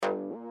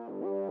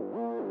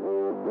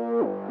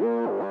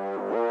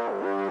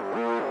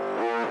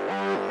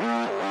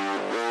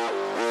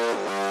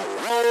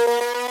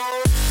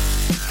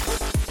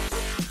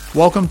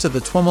Welcome to the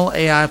TWIML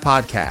AI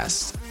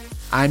Podcast.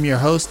 I'm your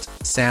host,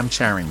 Sam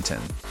Charrington.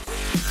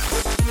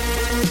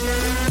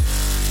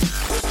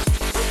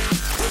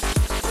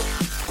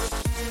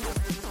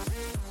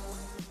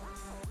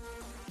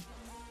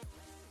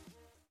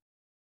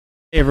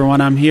 Hey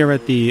everyone, I'm here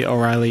at the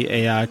O'Reilly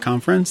AI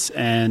Conference,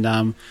 and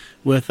I'm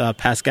with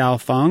Pascal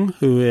Fung,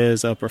 who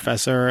is a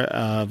professor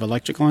of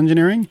electrical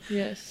engineering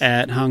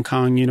at Hong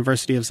Kong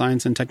University of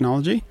Science and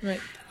Technology. Right.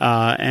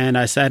 And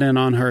I sat in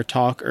on her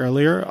talk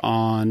earlier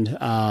on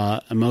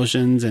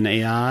emotions and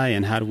AI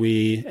and how do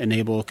we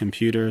enable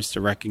computers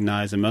to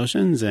recognize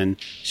emotions. And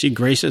she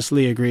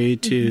graciously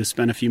agreed to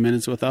spend a few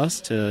minutes with us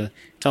to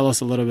tell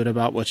us a little bit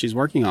about what she's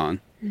working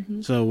on.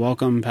 So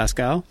welcome,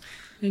 Pascal.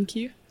 Thank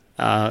you.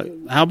 How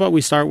about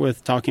we start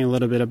with talking a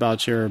little bit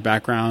about your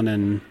background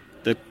and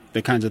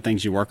the kinds of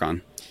things you work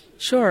on?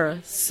 Sure.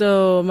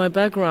 So my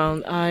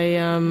background, I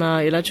am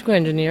an electrical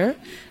engineer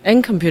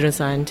and computer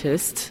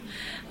scientist,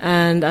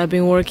 and I've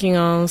been working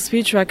on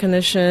speech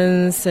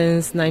recognition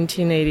since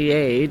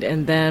 1988,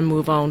 and then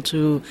move on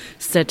to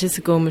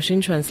statistical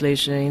machine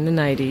translation in the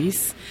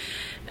 90s.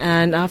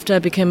 And after I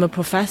became a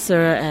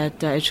professor at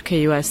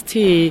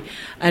HKUST,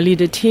 I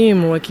lead a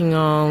team working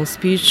on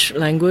speech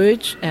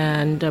language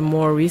and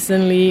more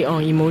recently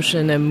on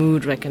emotion and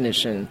mood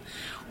recognition,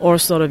 or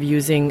sort of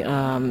using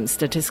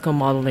statistical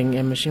modeling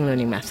and machine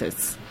learning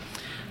methods.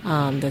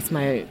 That's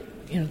my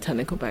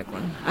technical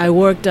background. I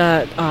worked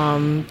at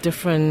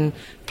different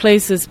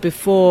places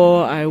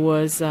before. I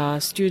was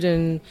a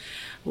student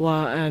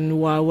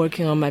while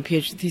working on my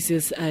PhD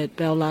thesis at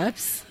Bell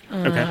Labs.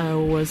 I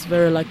was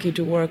very lucky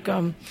to work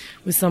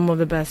with some of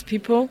the best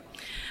people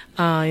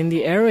in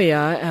the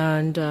area.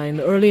 And in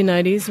the early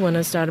 90s, when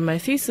I started my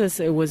thesis,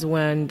 it was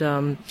when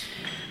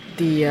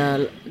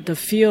the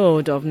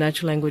field of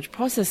natural language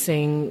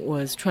processing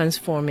was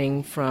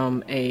transforming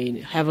from a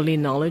heavily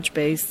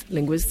knowledge-based,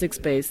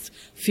 linguistics-based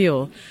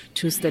field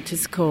to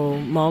statistical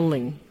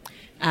modeling.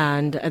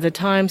 And at the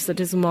time,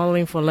 statistical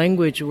modeling for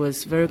language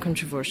was very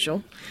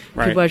controversial.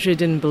 Right. People actually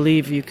didn't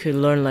believe you could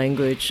learn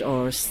language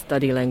or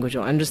study language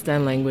or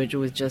understand language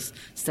with just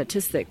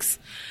statistics.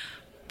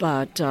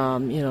 But,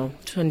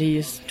 20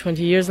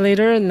 years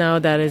later, now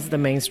that is the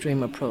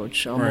mainstream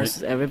approach.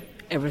 Almost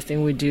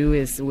everything we do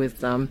is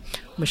with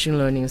machine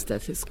learning and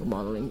statistical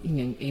modeling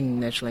in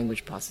natural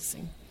language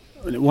processing.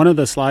 One of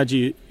the slides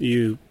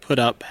you put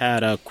up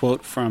had a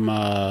quote from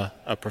a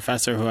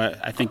professor who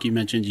I think you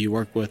mentioned you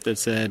worked with that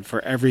said,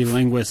 "For every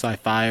linguist I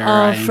fire,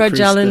 I Fred increase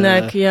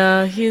Jelinek,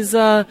 yeah. He's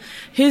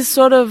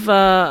sort of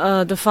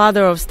the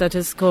father of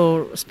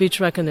statistical speech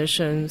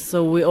recognition,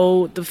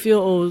 so the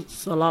field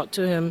owes a lot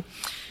to him.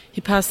 He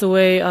passed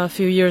away a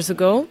few years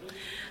ago,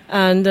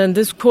 and then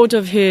this quote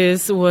of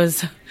his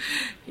was,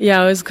 it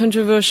was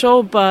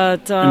controversial,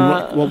 but...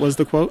 And what was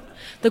the quote?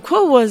 The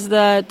quote was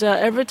that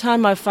every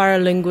time I fire a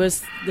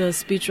linguist, the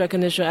speech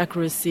recognition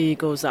accuracy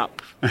goes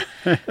up.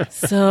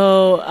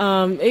 So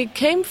it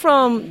came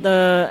from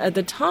at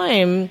the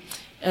time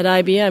at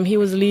IBM, he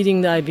was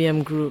leading the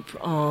IBM group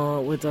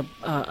with a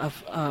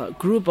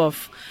group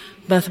of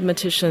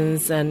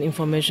mathematicians and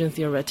information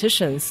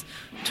theoreticians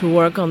to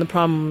work on the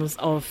problems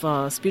of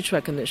speech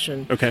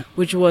recognition,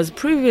 which was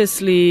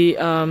previously...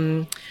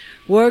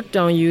 worked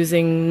on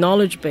using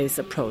knowledge-based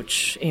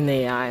approach in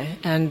AI,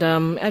 and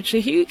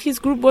actually his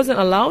group wasn't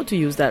allowed to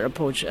use that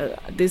approach.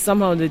 They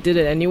did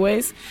it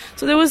anyways.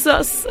 So there was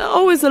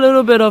always a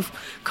little bit of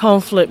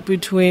conflict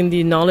between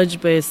the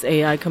knowledge-based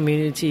AI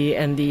community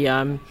and the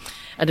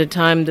at the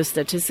time the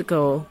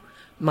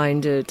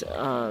statistical-minded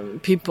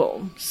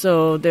people.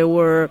 So there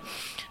were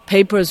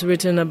papers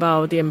written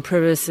about the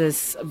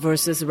empiricists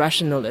versus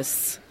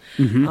rationalists.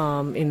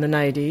 In the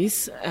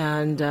 90s,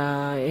 and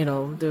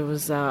there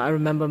was I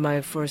remember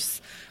my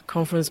first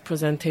conference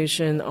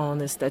presentation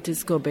on a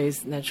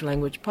statistical-based natural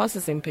language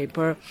processing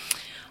paper.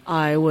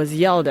 I was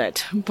yelled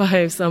at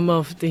by some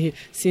of the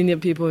senior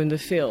people in the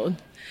field.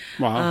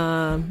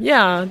 Wow.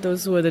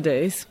 Those were the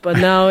days, but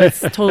now it's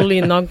totally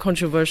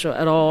non-controversial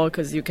at all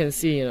because you can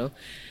see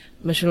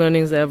machine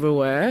learning is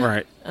everywhere,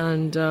 right?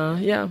 And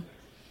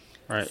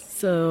Right.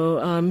 So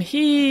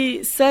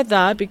he said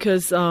that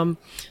because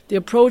the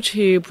approach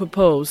his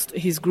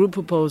group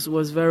proposed,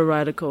 was very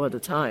radical at the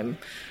time,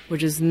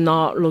 which is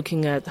not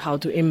looking at how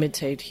to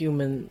imitate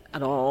human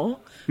at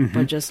all,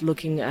 but just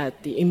looking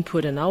at the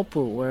input and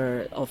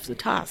output of the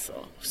task.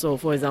 So,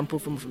 for example,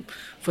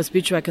 for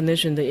speech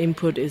recognition, the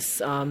input is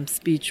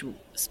speech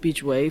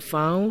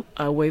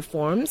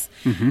waveforms,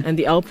 and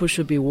the output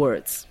should be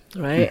words.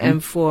 Right,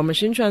 and for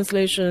machine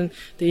translation,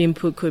 the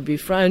input could be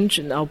French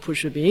and output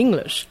should be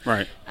English.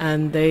 Right,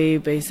 and they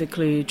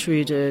basically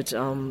treated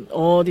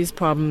all these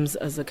problems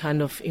as a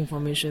kind of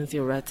information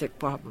theoretic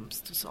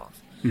problems to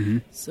solve.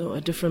 So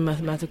a different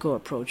mathematical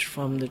approach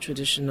from the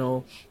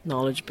traditional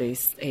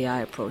knowledge-based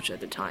AI approach at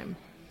the time.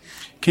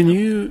 Can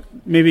you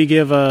maybe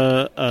give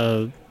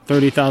a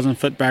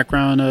 30,000-foot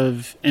background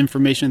of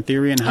information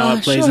theory and how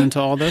it plays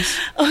into all this?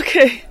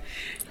 Okay.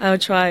 I'll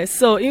try.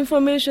 So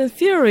information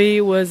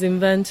theory was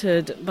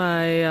invented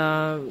by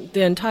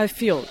the entire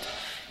field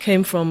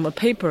came from a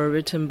paper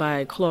written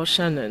by Claude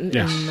Shannon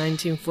Yeah. in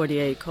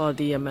 1948 called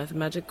The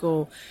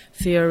Mathematical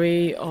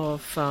Theory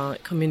of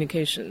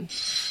Communication.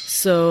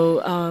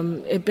 So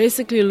it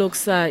basically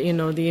looks at,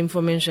 the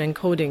information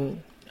encoding.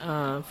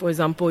 For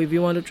example, if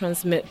you want to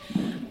transmit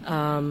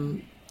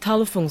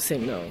telephone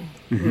signal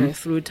right,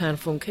 through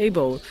telephone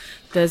cable,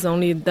 there's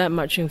only that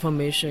much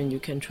information you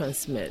can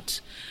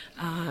transmit.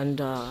 And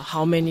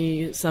how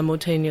many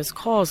simultaneous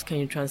calls can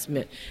you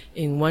transmit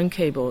in one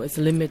cable is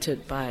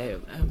limited by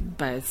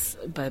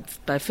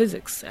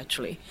physics,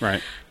 actually.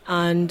 Right.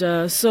 And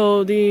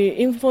so the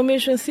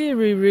information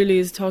theory really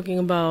is talking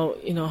about,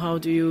 how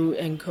do you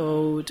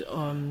encode,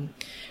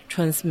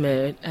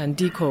 transmit, and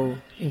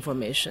decode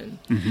information.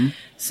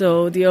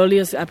 So the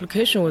earliest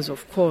application was,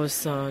 of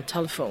course,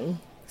 telephone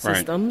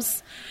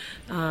systems.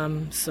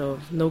 So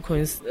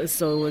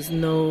it was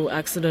no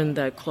accident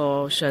that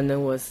Claude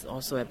Shannon was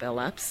also at Bell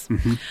Labs.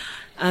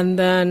 And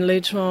then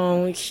later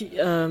on,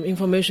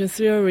 information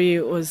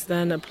theory was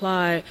then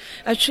applied.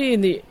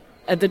 Actually,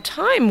 at the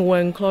time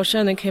when Claude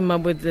Shannon came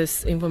up with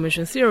this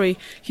information theory,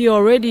 he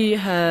already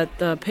had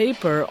the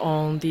paper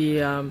on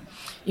the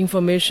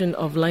information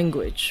of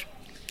language.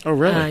 Oh,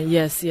 really?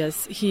 Yes.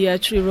 He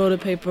actually wrote a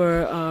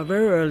paper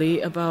very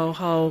early about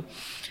how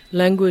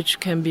language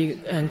can be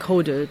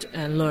encoded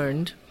and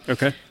learned.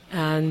 Okay.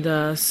 And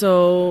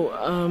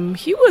so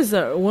he was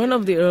one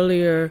of the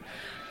earlier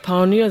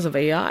pioneers of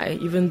AI,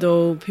 even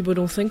though people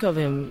don't think of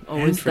him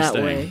always that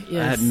way.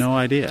 Yes. I had no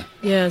idea.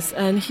 Yes,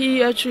 and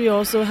he actually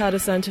also had a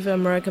Scientific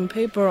American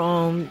paper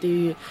on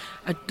the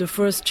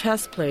first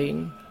chess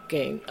playing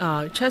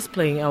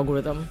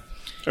algorithm.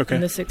 Okay.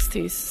 In the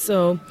 60s.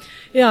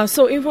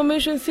 So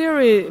information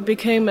theory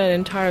became an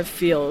entire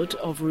field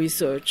of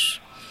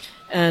research,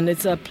 and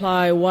it's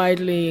applied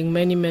widely in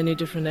many, many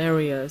different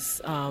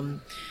areas,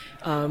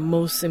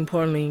 most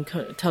importantly in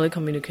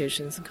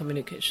telecommunications and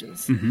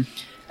communications.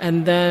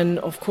 And then,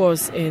 of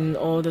course, in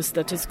all the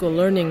statistical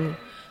learning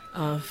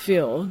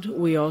field,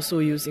 we also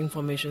use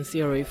information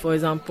theory. For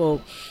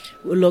example,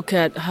 we look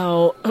at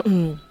how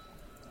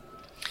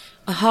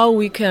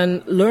we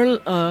can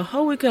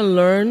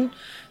learn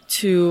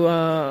to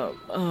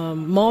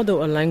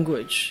model a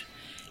language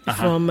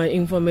from an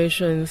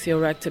information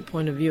theoretic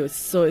point of view.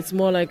 So it's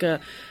more like you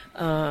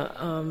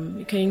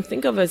can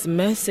think of it as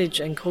message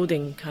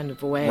encoding kind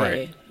of way,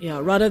 right.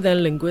 Rather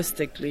than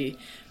linguistically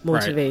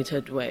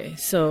motivated way.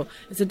 So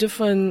it's a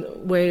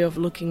different way of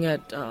looking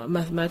at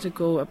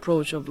mathematical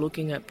approach of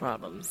looking at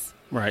problems.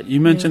 Right.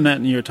 You mentioned that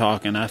in your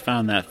talk, and I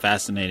found that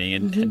fascinating.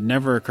 It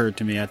never occurred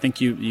to me. I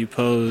think you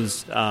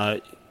posed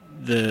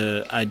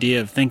the idea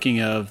of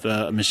thinking of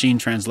the machine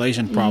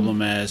translation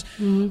problem as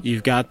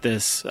you've got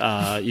this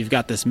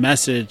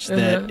message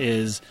that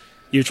is,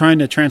 you're trying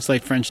to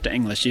translate French to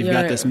English. You've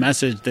got this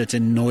message that's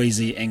in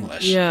noisy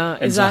English. Yeah,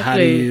 and so how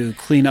do you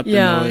clean up the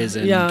noise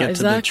and get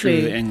to the true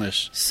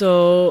English?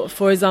 So,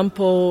 for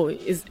example,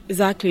 is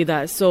exactly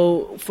that.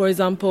 So, for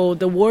example,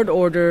 the word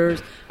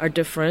orders are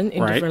different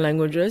in different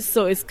languages.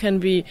 So it can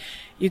be,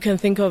 you can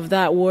think of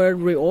that word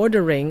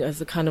reordering as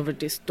a kind of a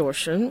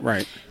distortion.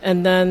 Right.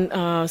 And then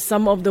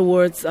some of the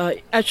words,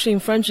 actually in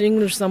French and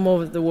English, some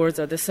of the words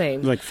are the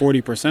same. Like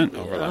 40%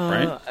 overlap,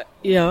 right?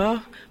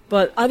 Yeah.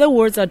 But other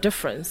words are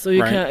different. So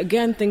you can,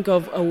 again, think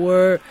of a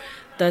word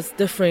that's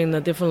different in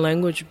a different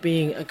language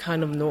being a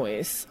kind of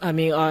noise. I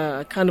mean,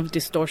 a kind of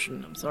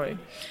distortion, I'm sorry.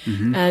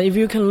 And if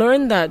you can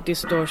learn that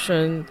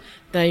distortion,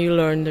 then you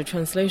learn the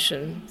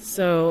translation.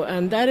 So,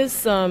 and that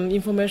is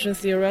information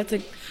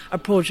theoretic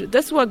approach.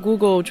 That's what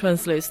Google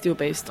Translate is still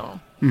based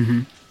on.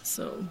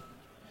 So,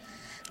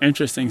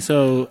 interesting.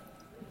 So,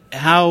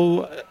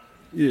 how,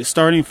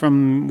 starting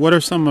from, what are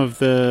some of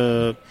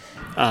the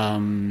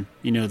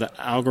the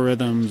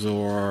algorithms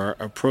or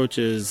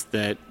approaches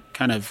that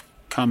kind of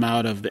come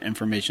out of the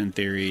information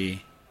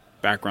theory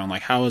background?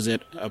 Like, how is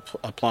it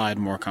applied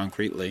more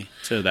concretely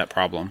to that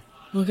problem?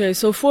 Okay,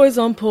 so for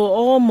example,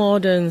 all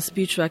modern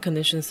speech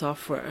recognition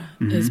software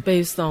is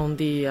based on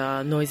the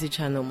noisy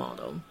channel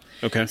model.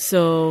 Okay.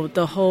 So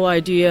the whole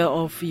idea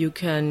of you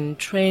can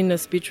train a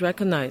speech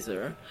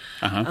recognizer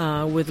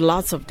with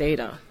lots of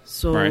data.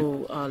 So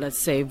let's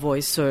say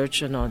voice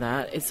search and all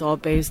that. It's all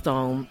based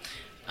on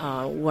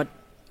what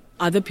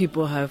other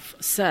people have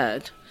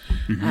said.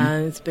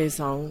 And it's based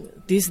on,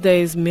 these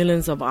days,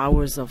 millions of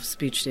hours of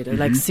speech data,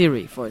 like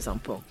Siri, for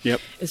example.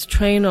 It's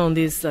trained on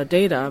this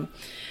data.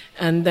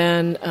 And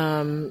then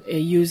it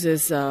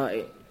uses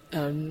a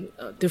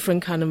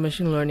different kind of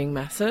machine learning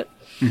method.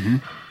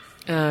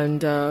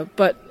 And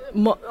but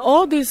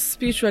all these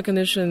speech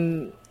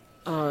recognition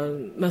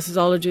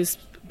methodologies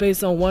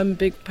based on one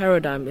big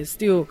paradigm is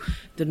still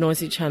the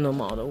noisy channel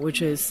model,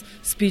 which is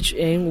speech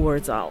in,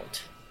 words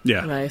out.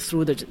 Right,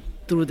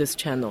 through this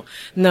channel.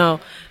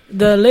 Now,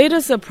 the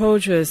latest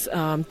approaches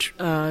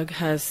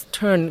has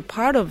turned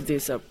part of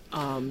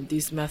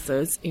these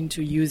methods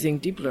into using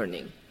deep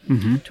learning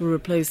to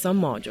replace some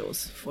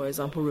modules. For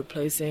example,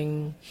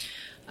 replacing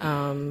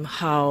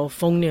how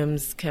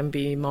phonemes can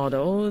be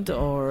modeled,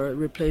 or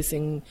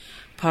replacing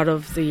part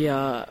of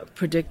the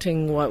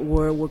predicting what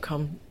word will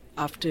come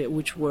after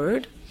which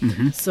word.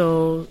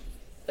 So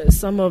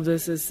some of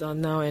this is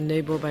now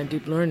enabled by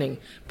deep learning,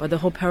 but the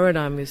whole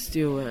paradigm is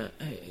still a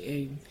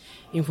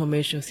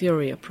information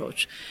theory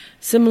approach.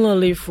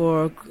 Similarly,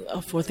 for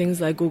things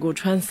like Google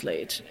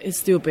Translate, it's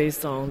still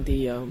based on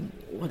the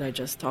what I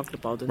just talked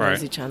about, the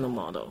noisy channel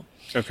model.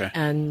 Okay.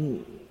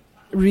 And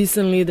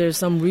recently, there's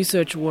some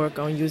research work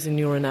on using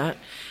neural net,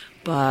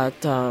 but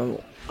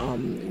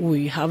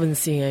we haven't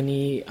seen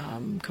any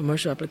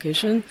commercial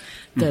application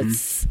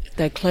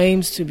that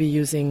claims to be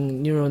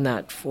using neural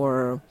net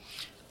for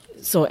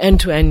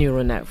end-to-end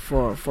neural net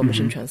for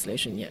machine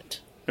translation yet.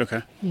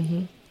 Okay.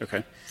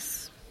 Okay.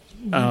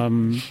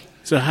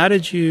 So how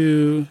did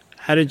you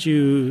kind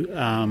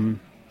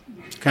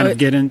of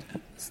get in?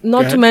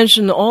 Not to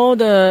mention all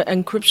the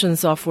encryption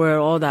software,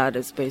 all that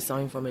is based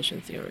on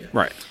information theory.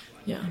 Right.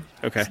 Yeah.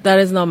 Okay. So that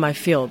is not my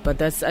field, but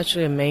that's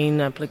actually a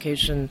main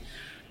application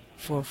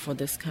for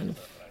this kind of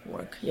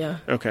work. Yeah.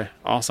 Okay.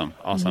 Awesome.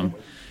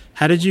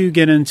 How did you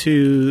get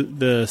into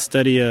the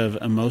study of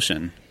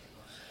emotion?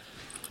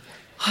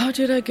 How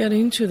did I get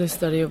into the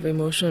study of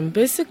emotion?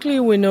 Basically,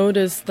 we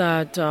noticed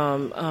that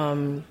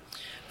I've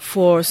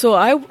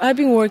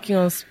been working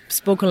on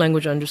spoken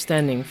language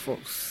understanding for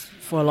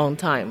a long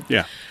time.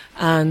 Yeah.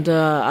 And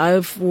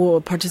I've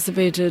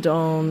participated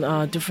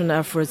on different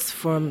efforts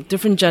from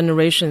different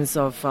generations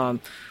of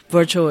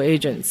virtual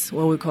agents,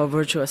 what we call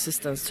virtual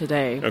assistants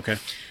today. Okay.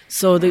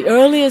 So the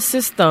earliest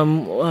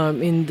system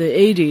in the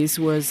 80s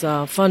was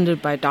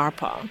funded by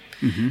DARPA,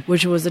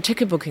 which was a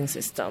ticket booking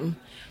system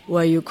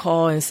where you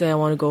call and say, I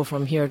want to go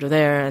from here to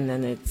there, and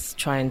then it's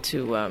trying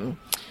to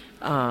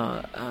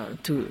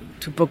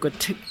book a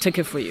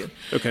ticket for you.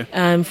 Okay.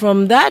 And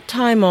from that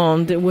time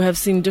on, we have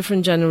seen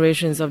different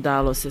generations of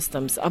dialogue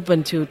systems. Up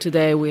until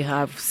today, we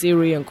have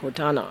Siri and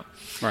Cortana.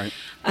 Right.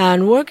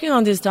 And working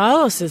on these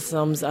dialogue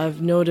systems,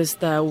 I've noticed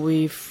that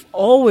we've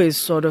always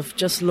sort of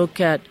just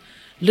looked at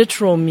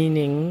literal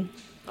meaning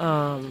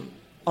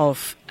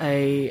of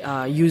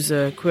a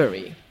user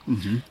query.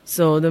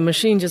 So the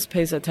machine just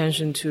pays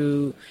attention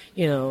to,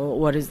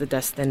 what is the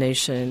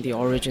destination, the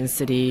origin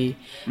city,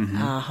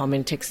 how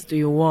many tickets do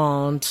you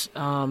want,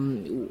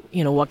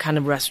 what kind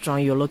of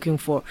restaurant you're looking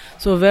for.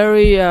 So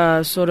very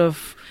sort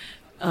of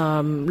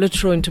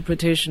literal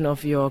interpretation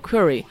of your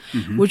query,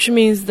 which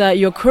means that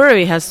your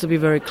query has to be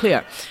very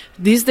clear.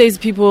 These days,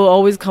 people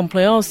always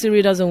complain,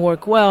 Siri doesn't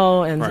work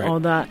well and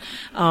all that.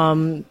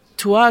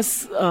 To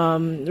us,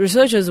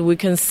 researchers, we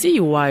can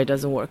see why it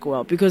doesn't work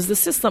well, because the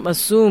system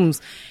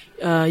assumes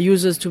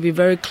users to be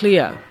very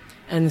clear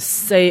and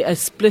say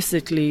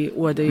explicitly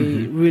what they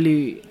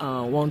really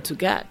want to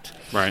get.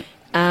 Right.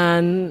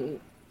 And,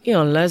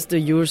 unless the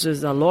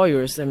users are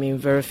lawyers,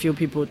 very few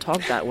people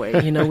talk that way.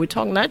 We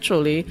talk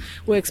naturally.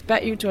 We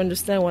expect you to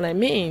understand what I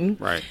mean.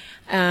 Right.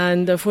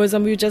 And, for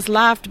example, you just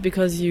laughed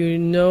because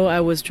I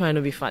was trying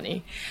to be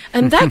funny.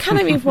 And that kind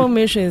of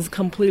information is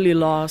completely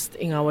lost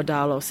in our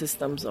dialogue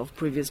systems of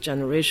previous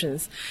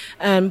generations.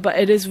 But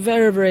it is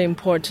very, very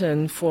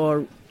important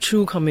for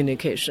true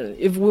communication.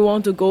 If we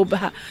want to go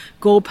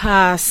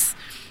past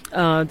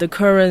the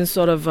current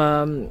sort of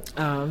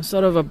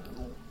a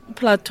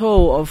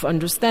plateau of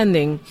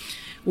understanding,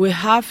 we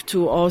have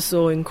to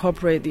also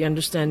incorporate the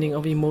understanding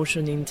of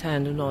emotion,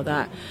 intent, and all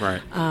that.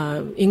 Right.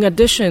 In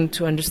addition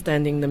to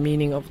understanding the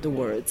meaning of the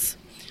words.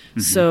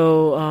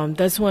 So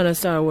that's when I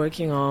started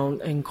working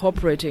on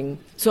incorporating.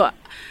 So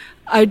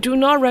I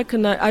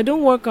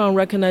don't work on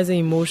recognizing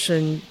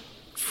emotion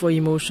for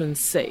emotion's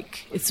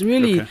sake. It's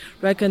really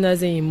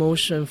recognizing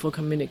emotion for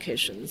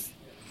communications.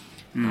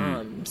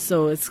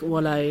 So that's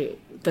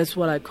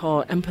what I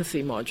call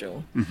empathy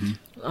module.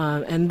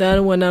 And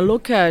then when I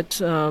look at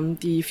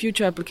the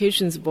future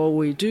applications of what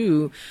we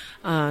do,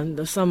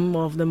 some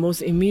of the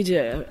most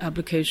immediate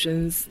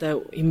applications, that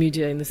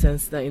immediate in the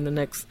sense that in the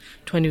next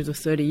 20 to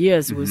 30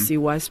 years we'll see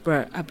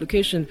widespread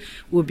application,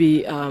 will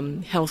be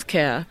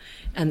healthcare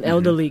and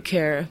elderly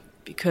care,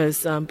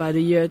 because by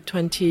the year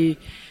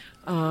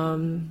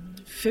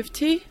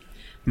 2050,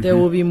 there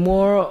will be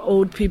more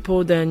old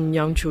people than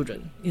young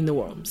children in the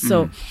world.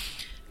 So,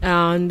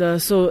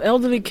 so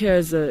elderly care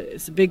is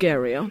a big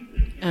area,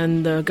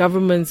 and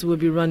governments will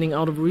be running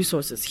out of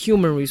resources,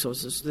 human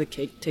resources, to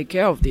take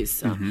care of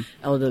these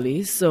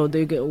elderly. So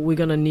we're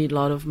going to need a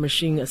lot of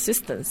machine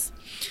assistance.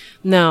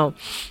 Now,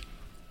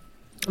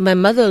 my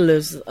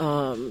mother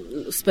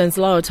spends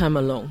a lot of time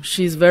alone.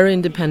 She's very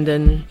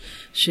independent.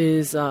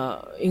 She's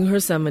in her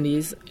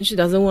 70s. She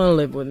doesn't want to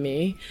live with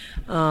me,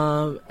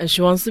 and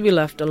she wants to be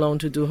left alone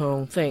to do her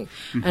own thing.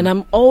 And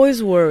I'm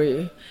always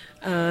worried.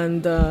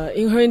 And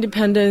in her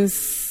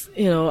independence,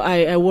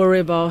 I worry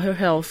about her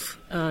health.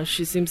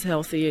 She seems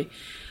healthy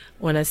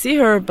when I see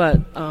her, but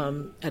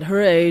at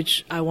her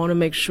age, I want to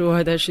make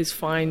sure that she's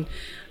fine.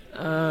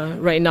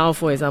 Right now,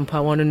 for example, I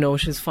want to know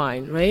she's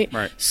fine, right?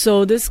 Right.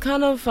 So this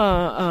kind of,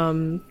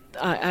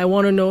 I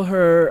want to know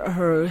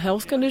her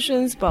health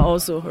conditions, but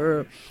also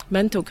her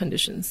mental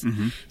conditions.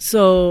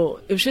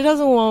 So if she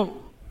doesn't want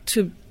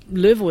to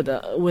live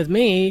with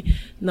me,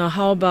 now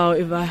how about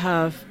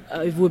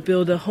if we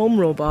build a home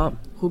robot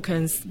who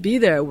can be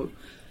there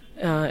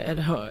at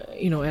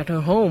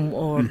her home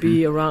or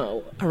be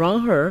around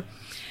her,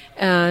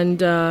 and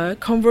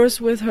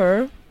converse with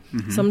her.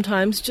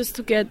 Sometimes just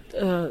to get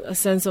a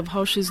sense of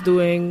how she's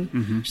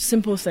doing,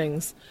 simple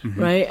things,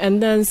 right?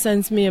 And then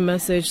sends me a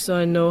message so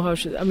I know how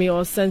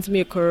or sends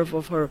me a curve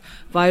of her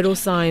vital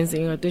signs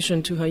in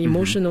addition to her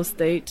emotional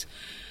state.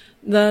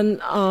 Then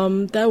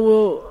that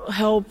will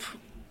help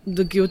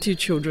the guilty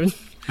children,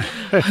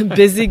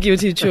 busy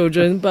guilty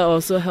children, but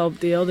also help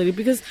the elderly.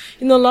 Because,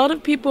 a lot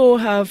of people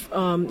have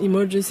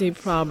emergency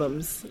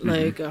problems,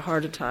 like a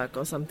heart attack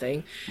or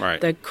something,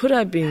 right, that could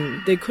have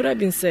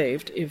been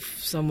saved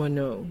if someone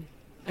knew.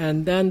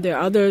 And then there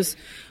are others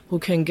who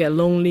can get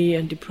lonely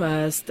and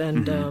depressed,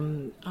 and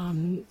then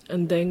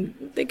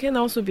they can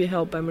also be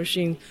helped by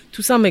machine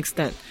to some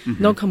extent,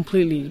 not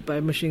completely by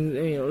machines.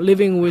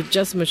 Living with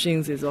just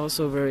machines is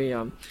also very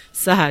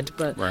sad.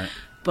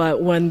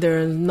 But when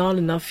there are not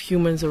enough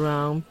humans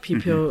around,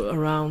 people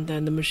around,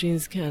 then the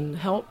machines can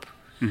help.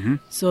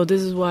 So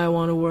this is why I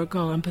want to work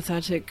on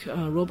empathetic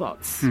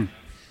robots to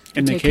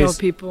take care of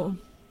people.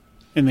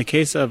 In the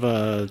case of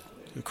a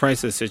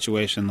crisis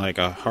situation like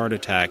a heart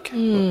attack,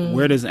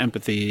 where does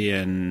empathy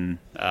and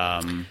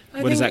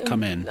where does that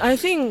come in? I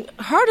think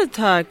heart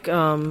attack,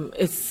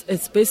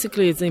 it's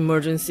basically it's an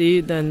emergency.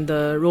 Then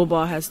the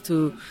robot has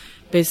to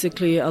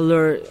basically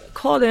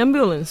call the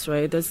ambulance,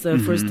 right? That's the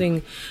first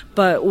thing.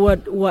 But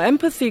what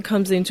empathy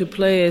comes into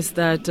play is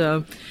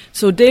that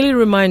so daily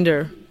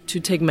reminder to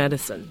take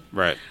medicine.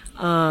 Right.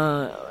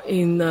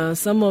 In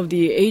some of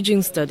the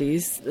aging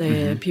studies,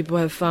 people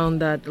have found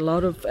that a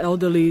lot of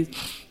elderly,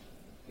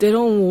 they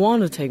don't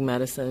want to take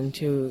medicine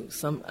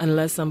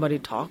unless somebody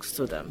talks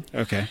to them.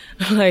 Okay.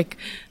 Like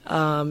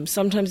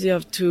sometimes you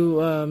have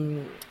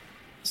to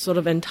sort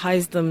of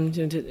entice them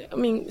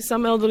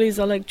some elderlies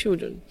are like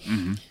children.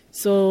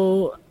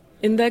 So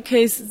in that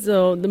case,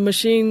 the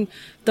machine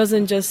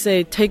doesn't just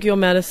say take your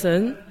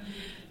medicine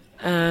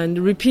and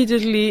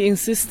repeatedly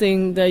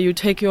insisting that you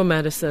take your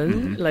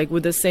medicine, like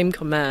with the same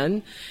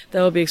command.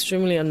 That will be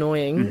extremely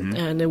annoying,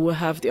 and it will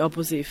have the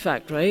opposite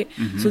effect, right?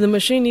 So the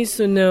machine needs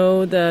to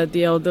know that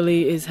the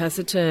elderly is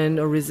hesitant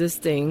or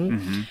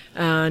resisting,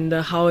 and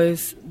how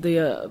is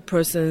the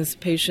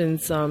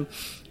patient's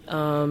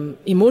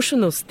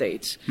emotional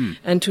state,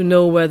 and to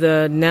know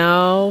whether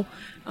now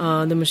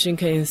the machine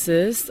can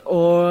insist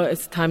or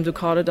it's time to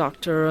call a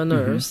doctor or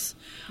nurse.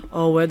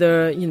 Or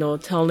whether,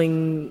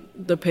 telling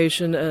the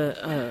patient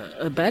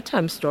a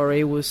bedtime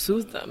story will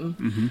soothe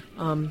them.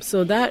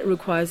 So that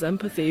requires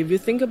empathy. If you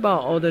think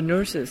about all the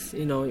nurses,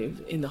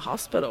 in the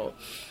hospital,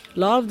 a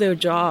lot of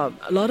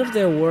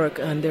their work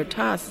and their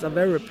tasks are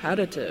very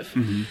repetitive.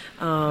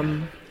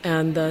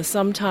 And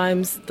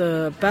sometimes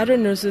the better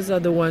nurses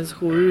are the ones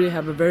who really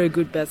have a very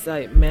good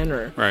bedside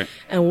manner. Right.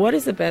 And what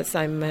is a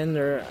bedside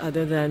manner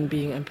other than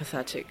being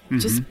empathetic?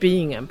 Just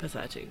being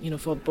empathetic,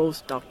 for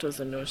both doctors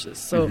and nurses.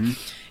 So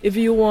if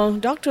you want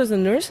doctors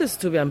and nurses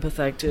to be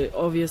empathetic,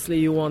 obviously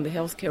you want the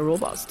healthcare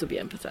robots to be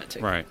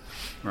empathetic. Right.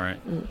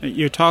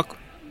 Your talk,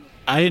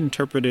 I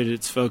interpreted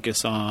its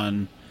focus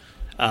on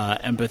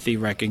empathy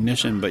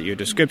recognition, but your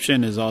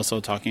description is also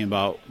talking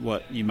about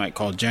what you might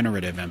call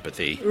generative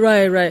empathy.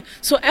 Right.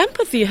 So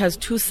empathy has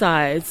two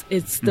sides.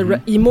 It's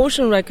the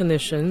emotion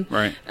recognition,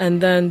 right,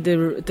 and then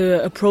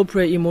the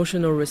appropriate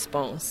emotional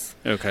response.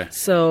 Okay.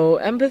 So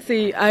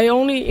empathy,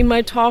 in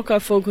my talk, I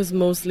focus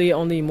mostly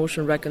on the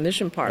emotion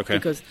recognition part,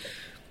 because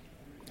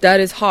that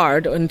is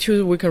hard.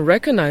 Until we can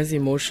recognize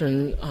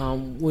emotion,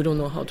 we don't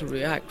know how to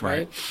react,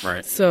 right?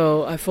 Right.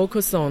 So I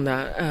focus on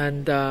that,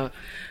 and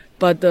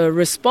but the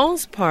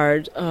response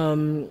part,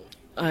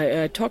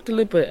 I talked a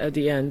little bit at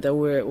the end that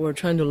we're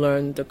trying to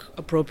learn the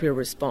appropriate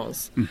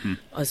response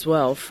as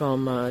well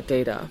from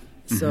data.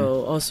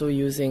 So also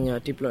using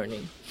deep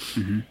learning.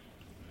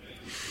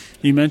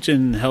 You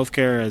mentioned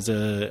healthcare as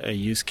a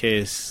use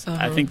case.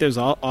 I think there's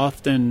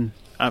often,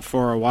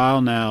 for a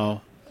while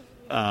now,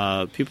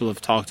 people have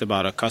talked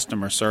about a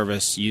customer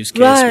service use case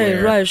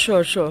where,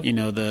 sure.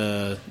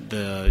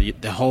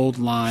 The hold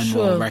line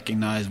will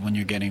recognize when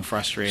you're getting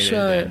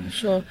frustrated.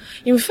 Sure.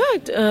 In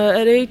fact,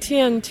 at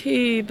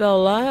AT&T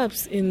Bell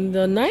Labs in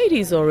the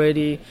 90s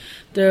already,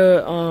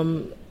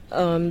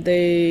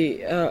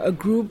 a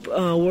group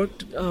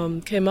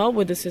came out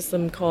with a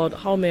system called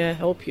How May I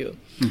Help You?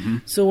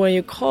 So when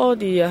you call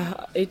the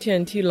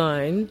AT&T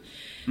line,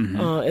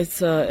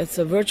 it's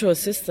a virtual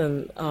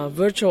assistant,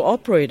 virtual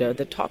operator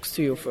that talks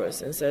to you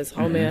first and says,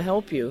 how may I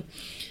help you?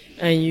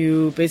 And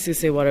you basically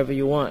say whatever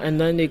you want.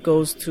 And then it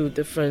goes to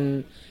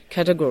different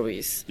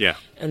categories. Yeah.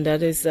 And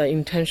that is the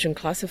intention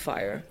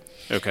classifier.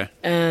 Okay.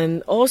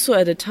 And also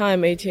at the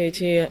time,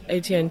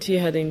 AT&T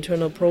had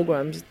internal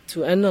programs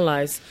to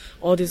analyze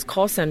all this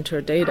call center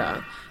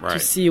data to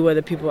see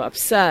whether people are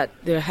upset,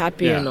 they're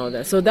happy, and all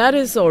that. So that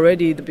is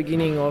already the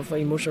beginning of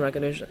emotion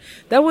recognition.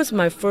 That was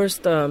my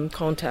first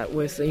contact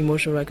with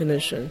emotion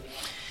recognition.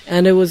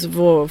 And it was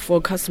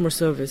for customer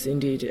service,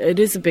 indeed. It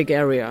is a big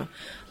area.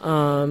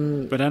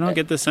 But I don't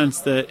get the sense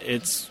that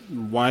it's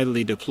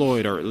widely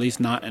deployed, or at least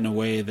not in a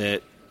way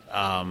that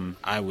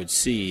I would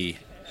see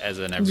as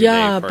an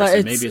everyday but person.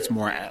 it's, Maybe it's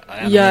more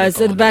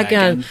it's at the back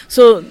end.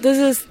 So this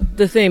is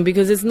the thing,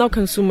 because it's not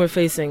consumer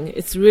facing.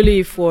 It's really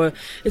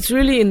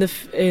in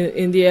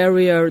the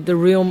area, the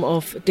realm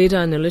of data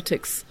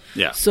analytics.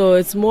 Yeah. So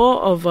it's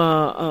more of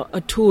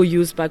a tool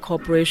used by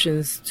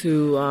corporations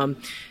to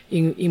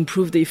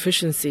improve the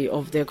efficiency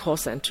of their call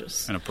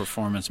centers. And a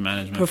performance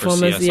management.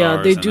 Performance, for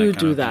CSRs they and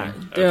do that.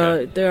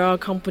 Okay. There are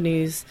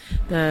companies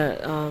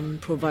that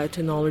provide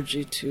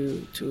technology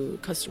to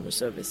customer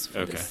service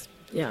for this.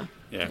 Yeah.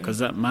 Yeah,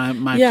 because my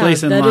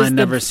place in line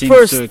never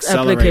seems to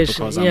accelerate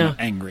because I'm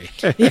angry.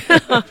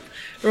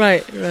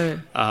 Right.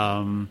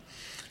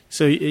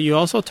 So you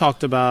also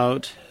talked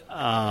about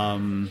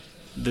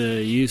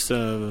the use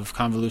of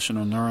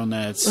convolutional neural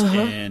nets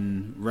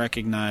in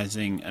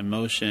recognizing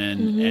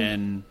emotion,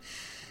 and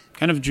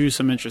kind of drew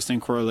some interesting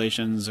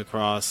correlations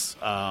across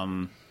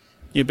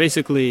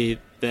basically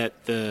that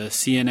the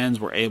CNNs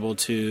were able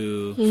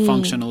to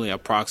functionally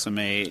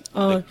approximate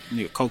the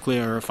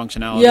cochlear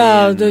functionality.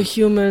 Yeah, the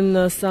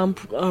human sound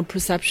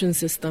perception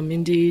system,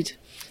 indeed.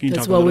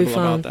 That's what we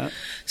found. About that?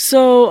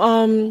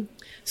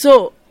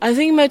 So I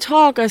think in my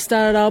talk I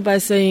started out by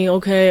saying,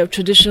 okay,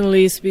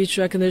 traditionally speech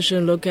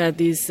recognition look at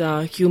these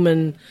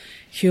human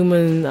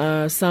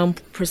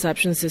sound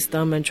perception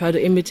system and try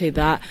to imitate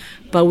that,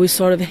 but we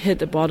sort of hit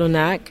the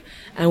bottleneck,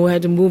 and we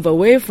had to move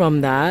away from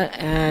that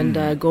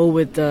and go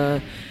with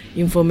the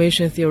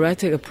information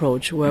theoretic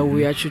approach, where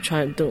we actually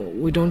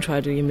don't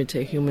try to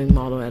imitate human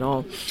model at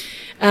all.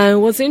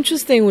 And what's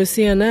interesting with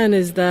CNN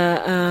is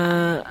that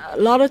a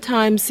lot of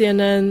times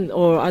CNN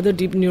or other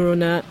deep neural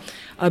net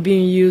are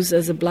being used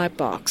as a black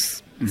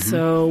box.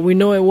 So we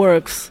know it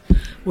works.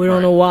 We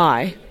don't know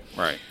why.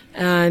 Right.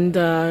 And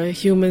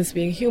humans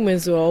being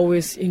humans are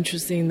always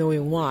interested in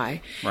knowing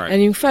why. Right. And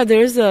in fact,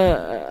 there is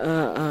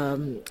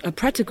a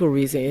practical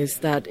reason, is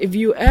that if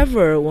you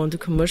ever want to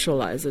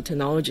commercialize a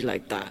technology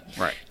like that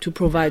to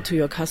provide to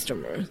your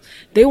customers,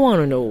 they want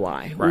to know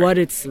why, what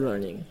it's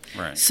learning.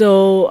 Right.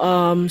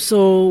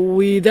 So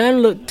we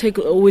then took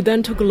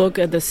a look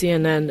at the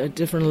CNN,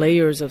 different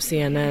layers of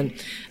CNN,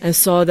 and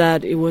saw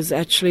that it was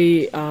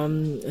actually,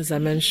 as I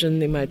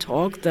mentioned in my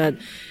talk, that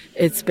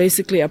it's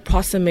basically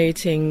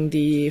approximating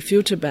the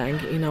filter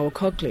bank in our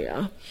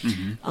cochlea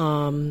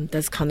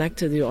that's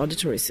connected to the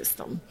auditory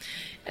system.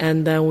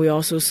 And then we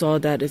also saw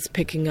that it's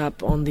picking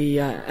up on the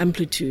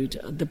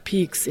amplitude, the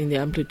peaks in the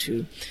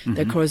amplitude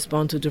that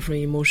correspond to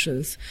different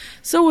emotions.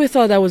 So we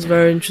thought that was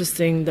very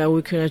interesting, that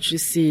we could actually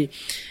see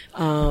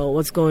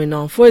what's going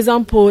on. For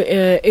example,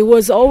 it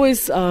was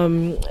always,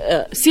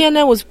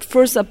 CNN was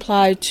first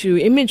applied to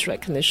image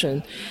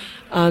recognition.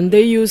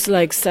 They use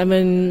like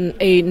 7,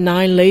 8,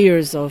 9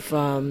 layers of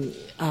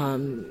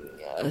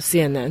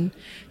CNN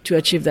to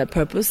achieve that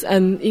purpose.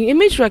 And in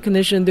image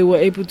recognition, they were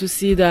able to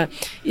see that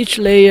each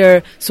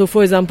layer, so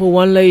for example,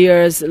 one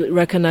layer is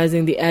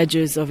recognizing the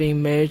edges of an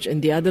image,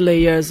 and the other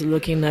layer is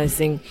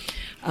recognizing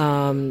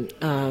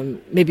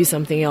maybe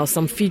something else,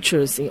 some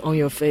features on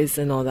your face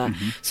and all that.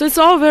 So it's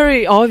all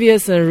very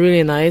obvious and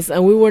really nice.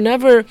 And we were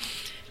never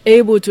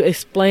able to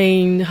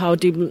explain how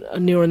deep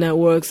neural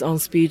networks on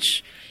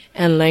speech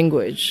and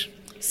language.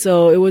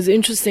 So it was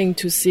interesting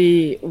to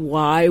see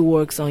why it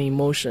works on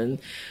emotion.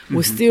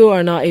 We still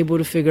are not able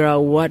to figure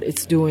out what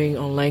it's doing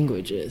on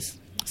languages.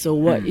 So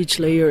what each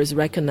layer is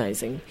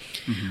recognizing.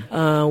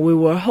 We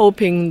were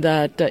hoping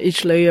that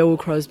each layer will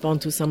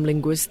correspond to some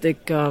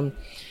linguistic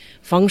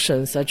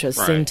functions, such as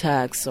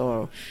syntax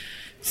or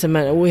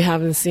semantic. We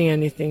haven't seen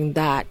anything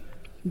that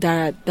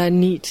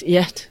neat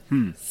yet.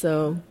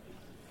 So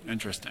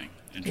interesting.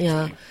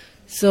 Yeah.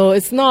 So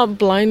it's not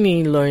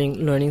blindly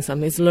learning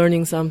something. It's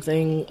learning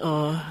something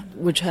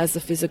which has a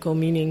physical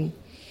meaning.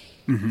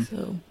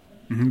 So,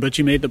 but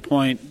you made the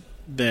point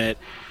that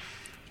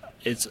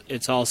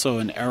it's also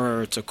an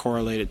error to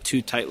correlate it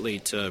too tightly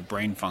to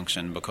brain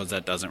function, because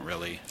that doesn't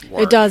really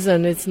work. It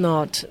doesn't. It's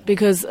not.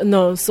 Because,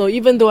 no, so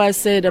even though I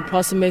say it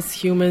approximates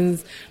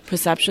humans'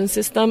 perception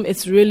system,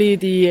 it's really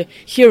the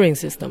hearing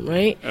system,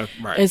 right?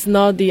 It's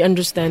not the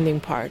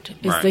understanding part.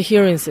 It's the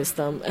hearing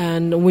system.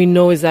 And we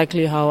know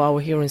exactly how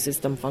our hearing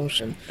system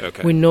functions.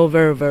 We know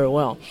very, very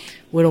well.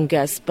 We don't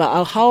guess.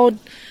 But how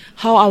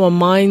our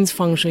minds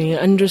function in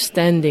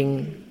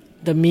understanding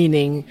the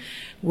meaning,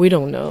 we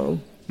don't know.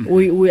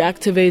 We're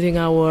activating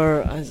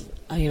our,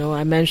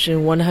 I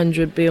mentioned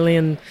 100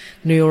 billion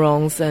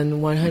neurons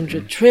and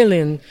 100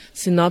 trillion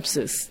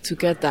synapses to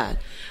get that.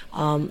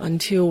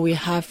 Until we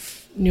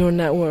have neural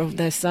network of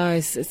that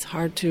size, it's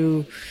hard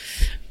to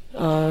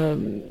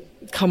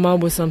come up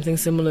with something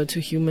similar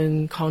to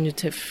human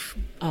cognitive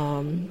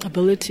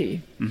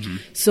ability.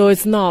 So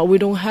it's not. We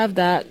don't have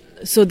that.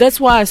 So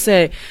that's why I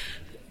say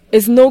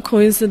it's no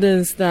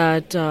coincidence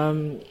that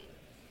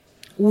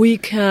we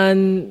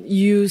can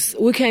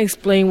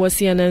explain what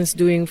CNN is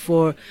doing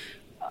for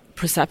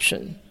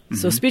perception.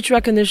 So speech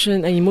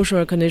recognition and emotion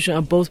recognition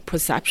are both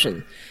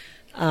perception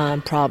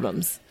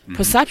problems.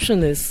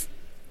 Perception is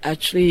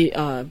actually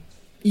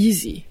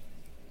easy.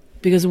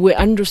 because we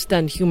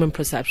understand human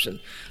perception,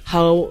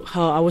 how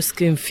our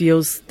skin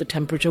feels the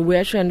temperature. We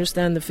actually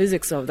understand the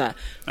physics of that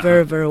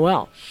very, very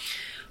well.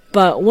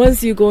 But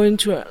once you go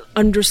into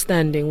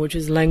understanding, which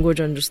is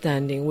language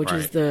understanding, which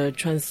is the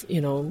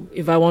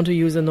if I want to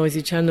use a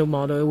noisy channel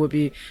model, it would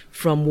be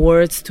from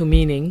words to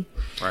meaning.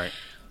 Right.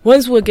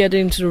 Once we get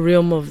into the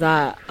realm of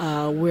that,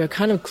 we're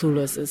kind of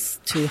clueless as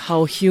to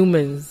how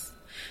humans.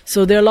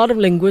 So there are a lot of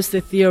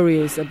linguistic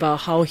theories about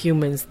how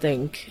humans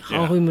think,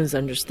 how humans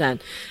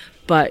understand.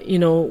 But,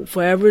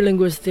 for every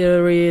linguistic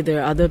theory,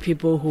 there are other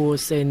people who will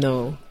say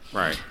no.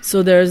 Right.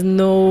 So there's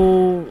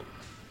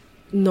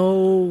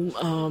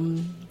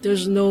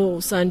there's no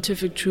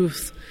scientific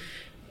truth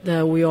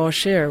that we all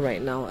share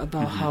right now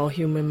about how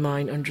human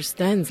mind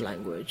understands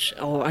language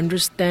or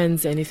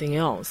understands anything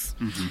else.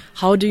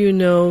 How do you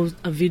know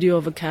a video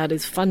of a cat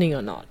is funny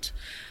or not?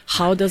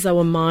 How does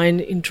our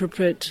mind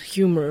interpret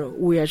humor?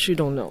 We actually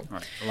don't know.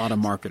 Right. A lot of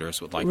marketers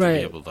would like to be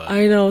able to.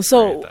 I know.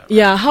 So,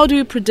 how do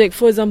you predict?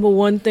 For example,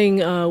 one thing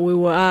we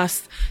were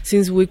asked,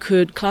 since we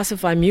could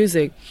classify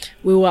music,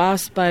 we were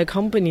asked by a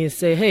company to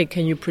say, hey,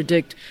 can you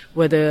predict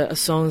whether a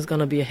song is going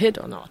to be a hit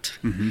or not?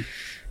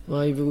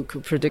 Well, if we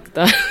could predict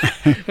that,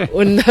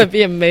 wouldn't that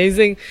be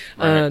amazing?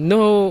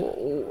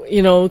 No,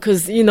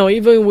 because,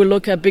 even we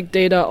look at big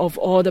data of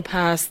all the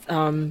past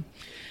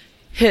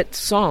hit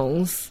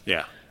songs,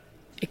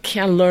 it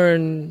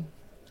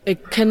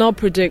cannot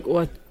predict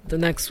what the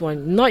next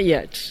one, not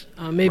yet.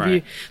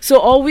 Maybe. So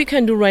all we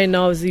can do right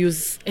now is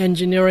use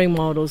engineering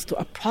models to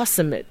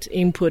approximate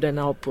input and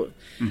output.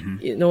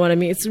 You know what I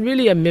mean? It's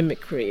really a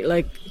mimicry.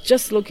 Like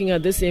just looking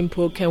at this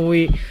input, can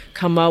we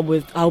come up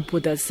with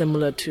output that's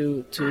similar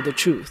to the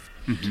truth?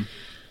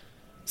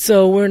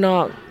 So we're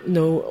not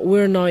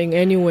in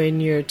any way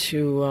near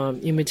to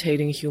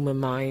imitating human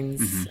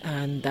minds,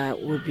 and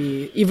that would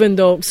be even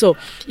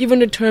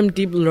the term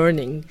deep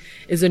learning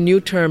is a new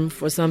term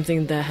for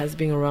something that has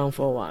been around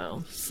for a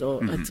while. So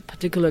it's a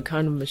particular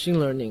kind of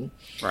machine learning.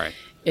 Right.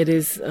 It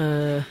is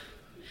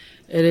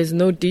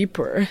no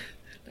deeper,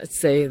 let's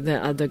say, than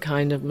other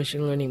kind of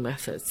machine learning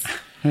methods.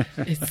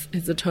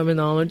 It's a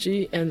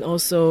terminology, and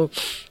also.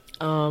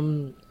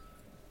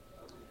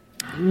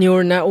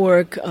 Neural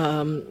network,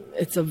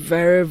 it's a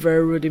very,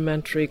 very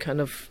rudimentary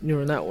kind of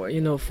neural network.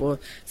 For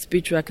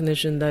speech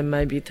recognition, there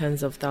might be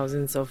tens of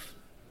thousands of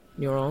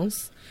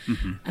neurons.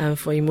 And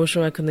for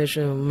emotion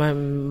recognition,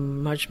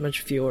 much,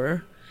 much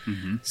fewer.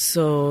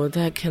 So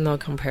that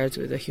cannot compare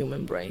to the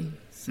human brain.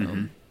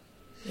 So,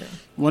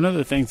 One of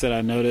the things that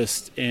I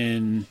noticed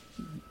in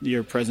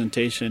your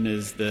presentation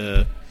is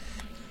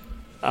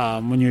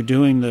when you're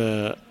doing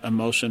the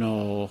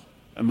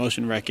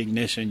emotion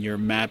recognition, you're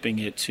mapping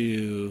it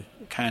to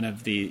kind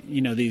of the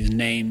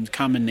these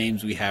common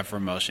names we have for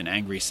emotion: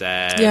 angry,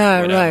 sad,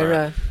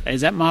 whatever. Right.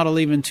 Is that model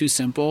even too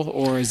simple,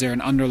 or is there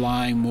an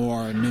underlying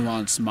more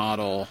nuanced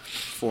model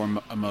for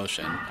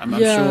emotion? I'm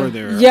sure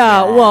there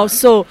are. Well,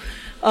 so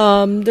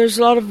there's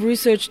a lot of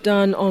research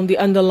done on the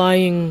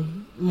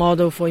underlying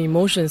model for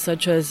emotions,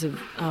 such as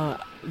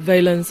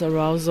valence,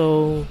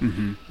 arousal,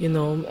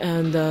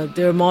 and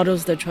there are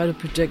models that try to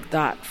predict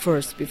that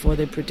first before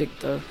they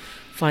predict the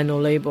final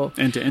label.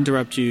 And to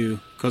interrupt you,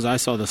 because I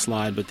saw the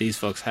slide, but these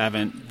folks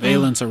haven't.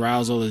 Valence,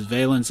 arousal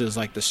is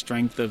like the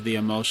strength of the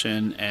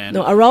emotion, and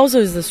no,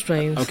 arousal is the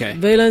strength. Okay.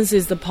 Valence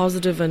is the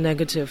positive and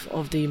negative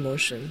of the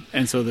emotion.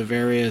 And so the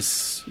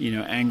various,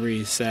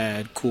 angry,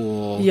 sad,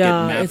 cool. Get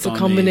mapped it's a on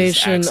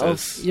combination these of.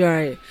 axes. You're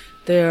right.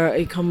 They are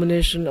a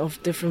combination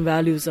of different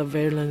values of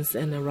valence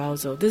and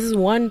arousal. This is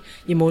one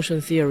emotion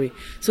theory.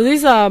 So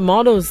these are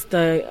models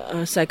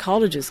that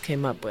psychologists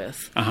came up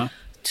with.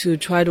 To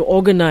try to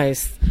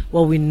organize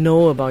what we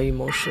know about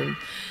emotion.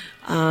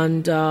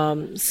 And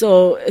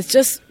so it's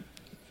just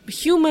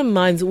human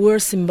minds, we're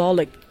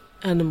symbolic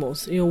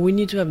animals. We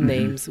need to have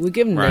names. We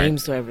give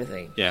names to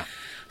everything. Yeah.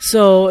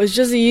 So it's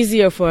just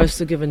easier for us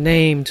to give a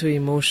name to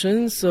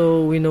emotions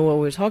so we know what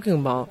we're talking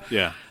about.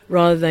 Yeah.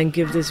 Rather than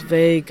give this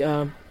vague,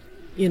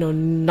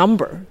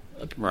 number.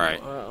 Right.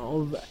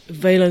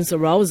 Valence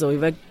arousal.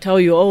 If I tell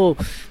you,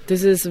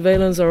 this is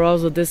valence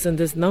arousal, this and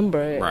this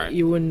number,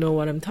 you wouldn't know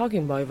what I'm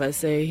talking about. If I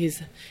say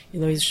he's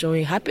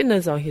showing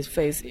happiness on his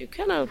face, you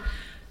kind of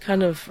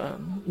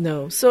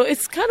know. So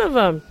it's kind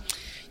of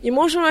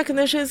emotion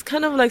recognition is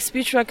kind of like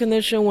speech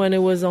recognition when it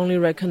was only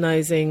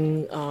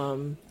recognizing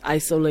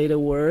isolated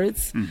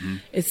words.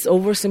 It's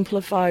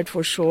oversimplified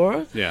for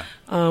sure. Yeah.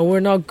 We're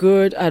not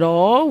good at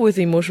all with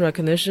emotion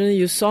recognition.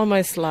 You saw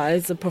my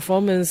slides. The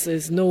performance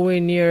is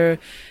nowhere near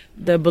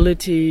the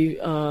ability,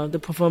 the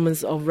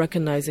performance of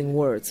recognizing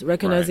words.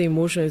 Recognizing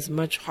emotion is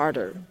much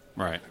harder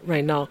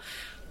right now.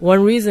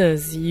 One reason,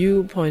 as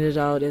you pointed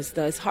out, is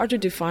that it's hard to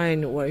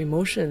define what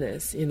emotion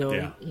is.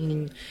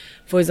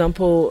 For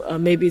example,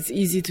 maybe it's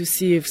easy to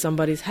see if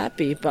somebody's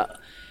happy, but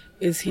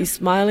is he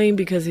smiling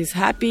because he's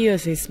happy, or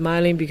is he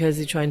smiling because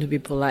he's trying to be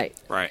polite?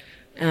 Right.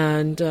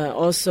 And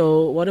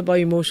also, what about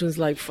emotions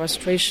like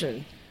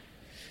frustration?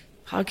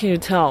 How can you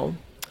tell?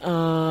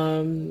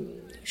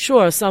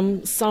 Sure,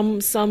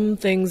 some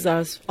things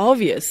are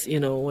obvious,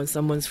 when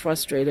someone's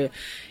frustrated,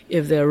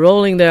 if they're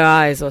rolling their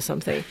eyes or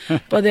something.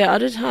 But there are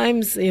other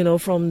times,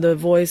 from the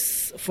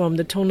voice, from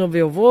the tone of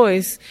your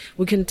voice,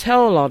 we can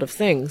tell a lot of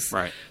things.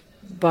 Right.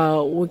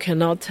 But we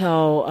cannot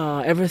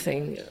tell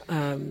everything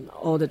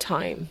all the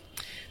time.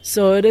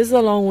 So it is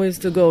a long ways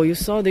to go. You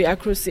saw the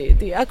accuracy.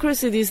 The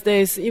accuracy these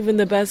days, even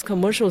the best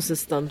commercial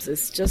systems,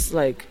 is just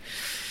like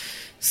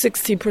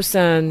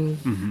 60%,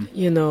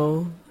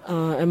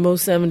 at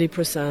most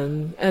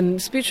 70%.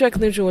 And speech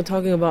recognition, we're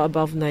talking about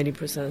above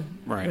 90%.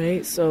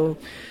 Right? So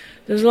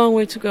there's a long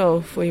way to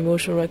go for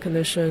emotion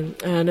recognition,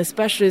 and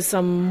especially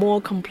some more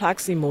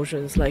complex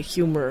emotions like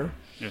humor.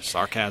 Yeah,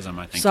 sarcasm,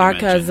 I think.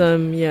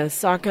 Sarcasm, yes,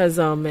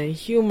 sarcasm and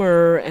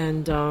humor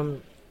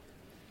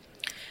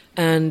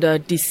and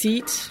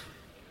deceit.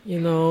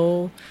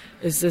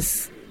 Is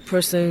this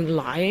person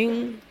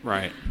lying?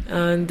 Right.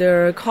 And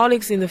there are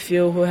colleagues in the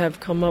field who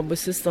have come up with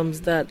systems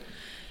that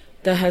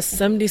has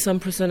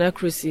 70-some%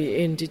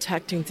 accuracy in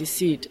detecting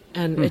deceit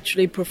and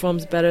actually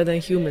performs better than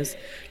humans.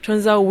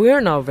 Turns out we're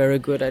not very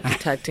good at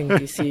detecting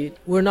deceit.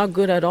 We're not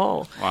good at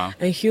all. Wow.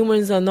 And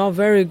humans are not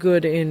very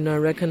good in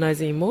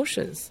recognizing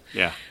emotions.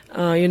 Yeah.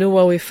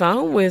 What we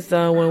found with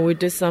when we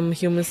did some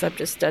human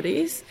subject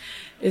studies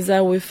is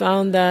that we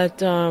found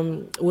that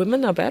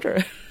women are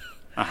better.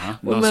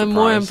 Women are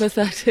more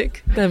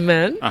empathetic than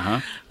men.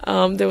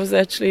 There was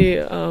actually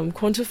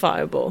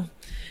quantifiable.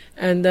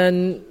 And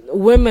then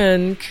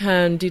women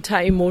can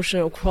detect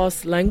emotion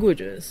across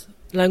languages.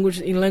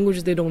 In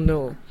languages they don't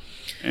know.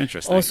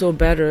 Interesting. Also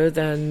better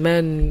than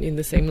men in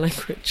the same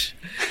language.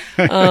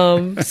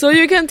 So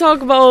you can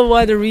talk about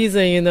why the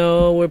reason,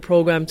 we're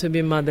programmed to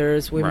be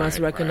mothers. We must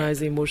recognize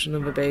the emotion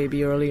of a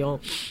baby early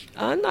on.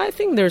 And I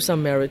think there's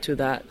some merit to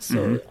that.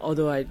 So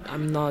although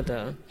I'm not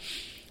an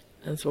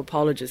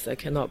anthropologist, I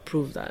cannot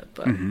prove that.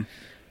 But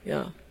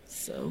yeah,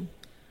 so...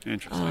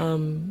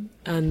 Interesting.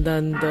 And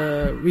then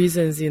the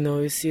reasons,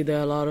 you see there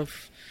are a lot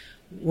of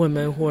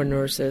women who are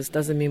nurses.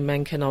 Doesn't mean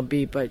men cannot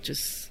be, but it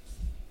just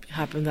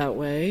happen that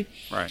way.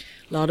 Right.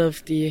 A lot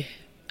of the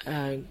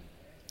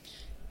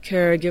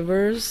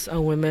caregivers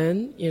are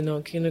women,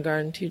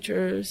 kindergarten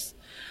teachers,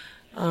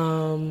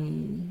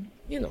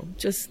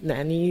 just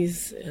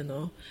nannies,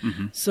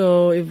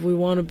 So if we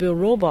want to build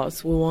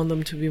robots, we want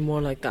them to be more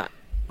like that,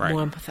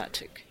 more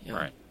empathetic. Yeah.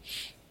 Right.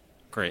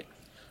 Great.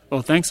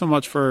 Well, thanks so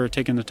much for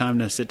taking the time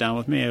to sit down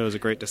with me. It was a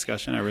great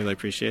discussion. I really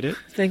appreciate it.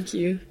 Thank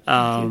you.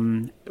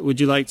 Would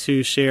you like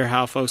to share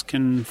how folks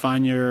can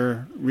find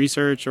your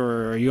research,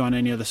 or are you on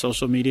any of the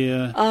social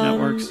media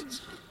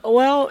networks?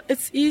 Well,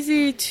 it's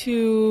easy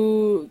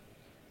to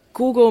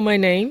Google my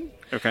name,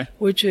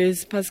 which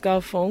is Pascal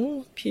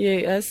Fung,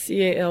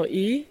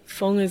 Pascale.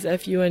 Fung is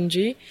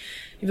Fung.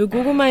 If you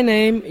Google my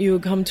name, you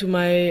come to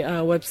my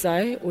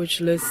website, which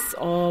lists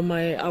all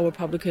our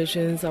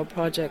publications, our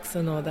projects,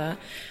 and all that.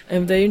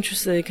 And if they're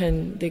interested,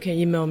 they can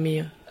email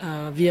me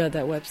via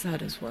that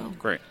website as well.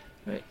 Great.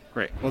 Right.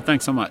 Great. Well,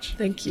 thanks so much.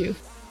 Thank you.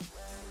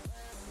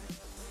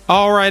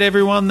 All right,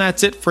 everyone,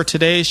 that's it for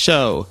today's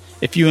show.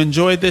 If you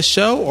enjoyed this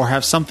show or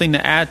have something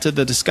to add to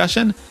the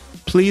discussion,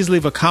 please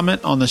leave a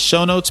comment on the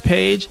show notes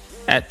page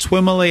at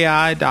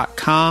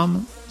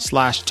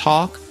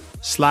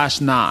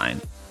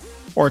twimeLAI.com/talk/9.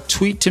 Or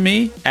tweet to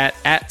me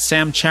at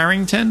Sam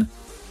Charrington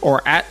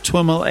or at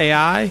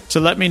twimeLAI to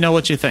let me know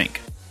what you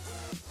think.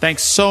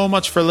 Thanks so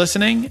much for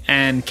listening,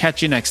 and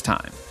catch you next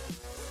time.